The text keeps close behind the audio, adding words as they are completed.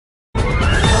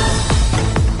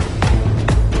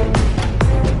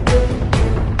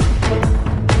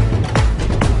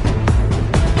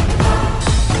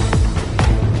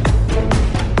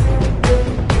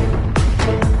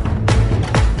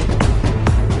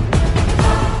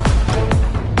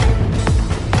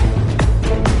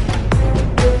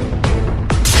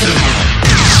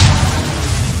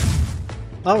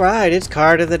Alright, it's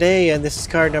card of the day, and this is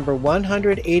card number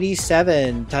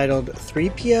 187, titled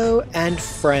 3PO and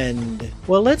Friend.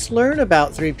 Well, let's learn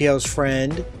about 3PO's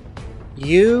friend,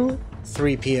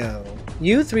 U-3P0.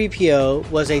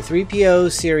 U-3P0 was a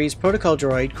 3PO series protocol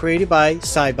droid created by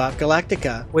Cybot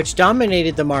Galactica, which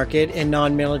dominated the market in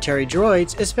non-military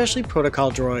droids, especially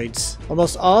protocol droids.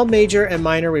 Almost all major and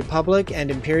minor Republic and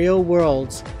Imperial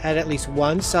worlds had at least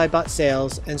one Cybot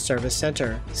sales and service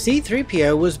center.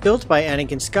 C-3PO was built by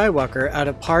Anakin Skywalker out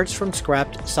of parts from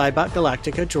scrapped Cybot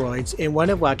Galactica droids in one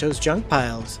of Watto's junk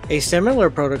piles. A similar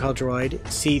protocol droid,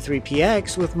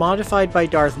 C-3PX, was modified by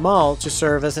Darth Maul to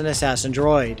serve as an assassin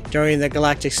droid. During the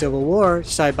Galactic Civil War,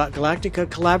 Cybot Galactica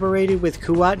collaborated with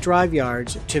Kuat Drive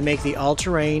Yards to make the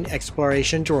all-terrain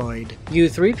exploration droid.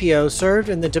 U-3PO served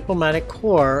in the diplomatic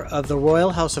corps of the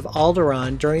Royal House of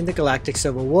Alderaan during the Galactic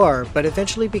Civil War, but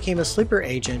eventually became a sleeper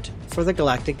agent for the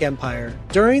Galactic Empire.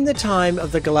 During the time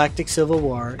of the Galactic Civil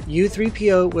War,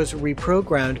 U-3PO was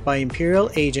reprogrammed by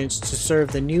Imperial agents to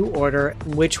serve the New Order,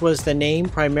 which was the name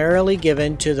primarily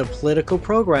given to the political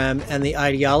program and the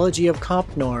ideology of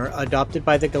Compnor adopted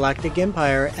by the Galactic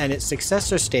Empire and its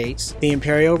successor states, the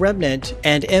Imperial Remnant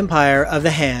and Empire of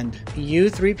the Hand.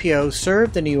 U-3PO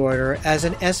served the New Order as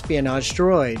an espionage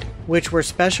droid, which were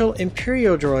special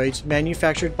Imperial droids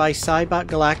manufactured by Cybot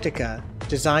Galactica.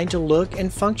 Designed to look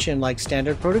and function like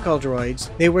standard protocol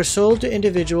droids, they were sold to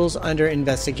individuals under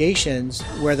investigations,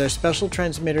 where their special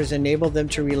transmitters enabled them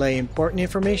to relay important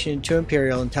information to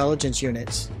Imperial intelligence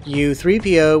units.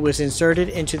 U-3PO was inserted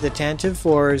into the Tantive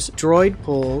 4's droid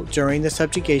pool during the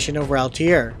subjugation of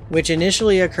Raltier, which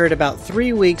initially occurred about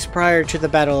 3 weeks prior to the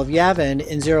Battle of Yavin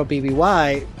in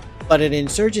 0BBY, but an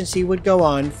insurgency would go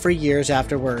on for years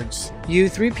afterwards.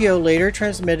 U-3PO later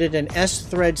transmitted an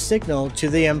S-thread signal to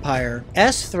the Empire.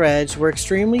 S-threads were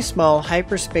extremely small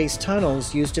hyperspace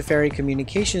tunnels used to ferry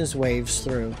communications waves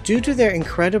through. Due to their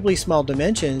incredibly small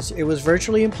dimensions, it was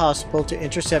virtually impossible to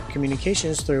intercept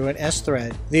communications through an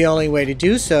S-thread. The only way to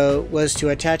do so was to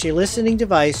attach a listening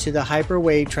device to the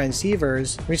hyperwave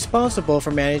transceivers responsible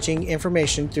for managing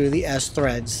information through the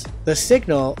S-threads. The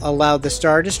signal allowed the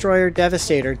Star Destroyer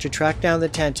Devastator to track down the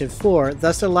Tantive 4,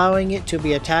 thus allowing it to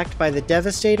be attacked by the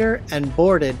Devastator and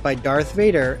boarded by Darth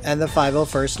Vader and the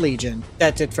 501st Legion.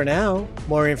 That's it for now.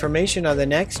 More information on the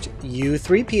next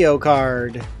U-3PO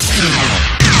card.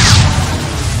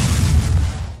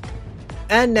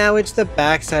 And now it's the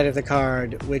back side of the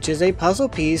card, which is a puzzle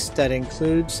piece that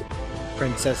includes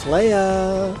Princess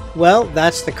Leia. Well,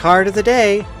 that's the card of the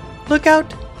day. Look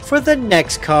out for the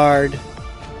next card.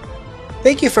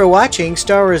 Thank you for watching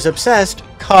Star Wars Obsessed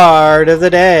Card of the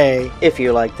Day. If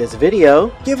you like this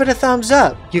video, give it a thumbs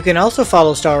up. You can also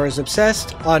follow Star Wars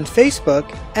Obsessed on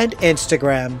Facebook and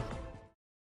Instagram.